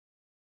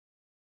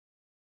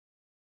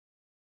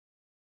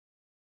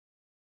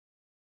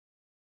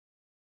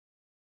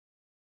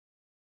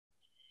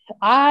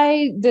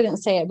I didn't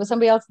say it, but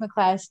somebody else in the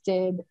class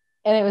did.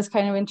 And it was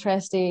kind of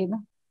interesting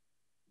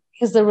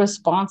because the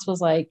response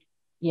was like,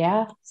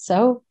 yeah,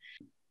 so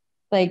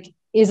like,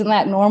 isn't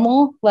that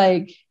normal?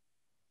 Like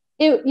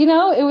it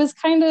was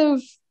kind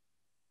of,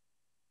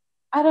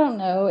 I don't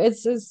know.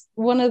 It's just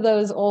one of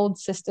those old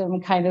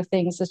system kind of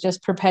things that's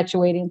just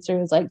perpetuating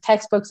through. It's like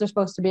textbooks are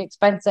supposed to be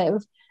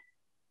expensive.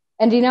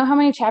 And do you know how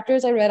many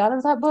chapters I read out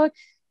of that book?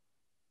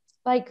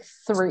 Like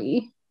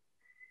 3.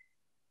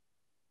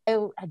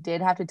 I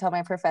did have to tell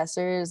my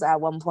professors at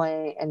one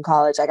point in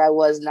college, like I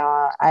was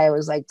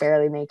like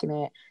barely making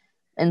it.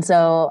 And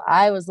so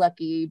I was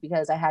lucky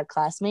because I had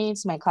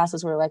classmates. My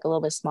classes were like a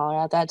little bit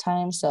smaller at that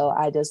time. So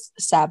I just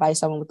sat by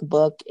someone with the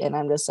book and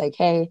I'm just like,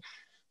 hey,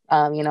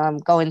 I'm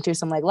going through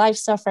some like life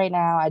stuff right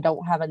now. I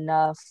don't have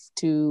enough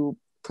to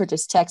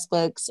purchase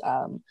textbooks,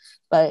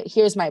 but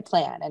here's my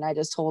plan. And I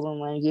just told them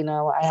like,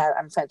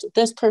 I'm friends with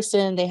this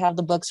person. They have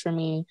the books for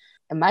me.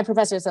 And my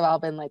professors have all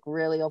been like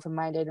really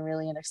open-minded and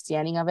really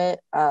understanding of it.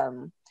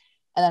 And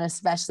then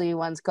especially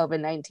once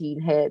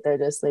COVID-19 hit, they're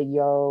just like,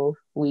 yo,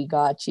 we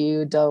got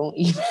you. Don't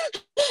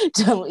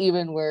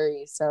even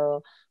worry.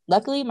 So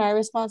luckily my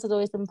response has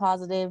always been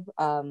positive.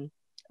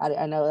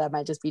 I know that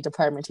might just be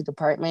department to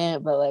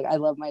department, but like I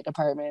love my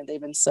department. They've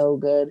been so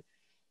good.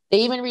 They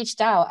even reached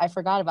out. I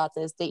forgot about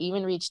this. They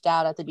even reached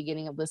out at the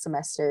beginning of the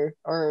semester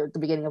or the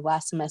beginning of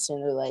last semester.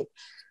 And they're like,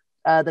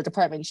 the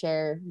department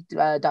chair,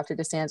 Dr.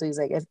 DeSanto, he's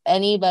like, if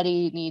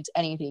anybody needs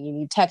anything, you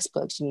need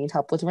textbooks, you need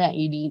help with rent,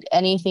 you need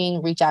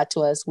anything, reach out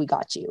to us. We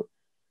got you.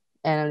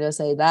 And I'm just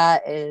saying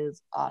that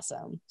is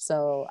awesome.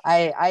 So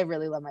I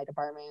really love my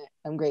department.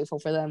 I'm grateful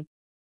for them.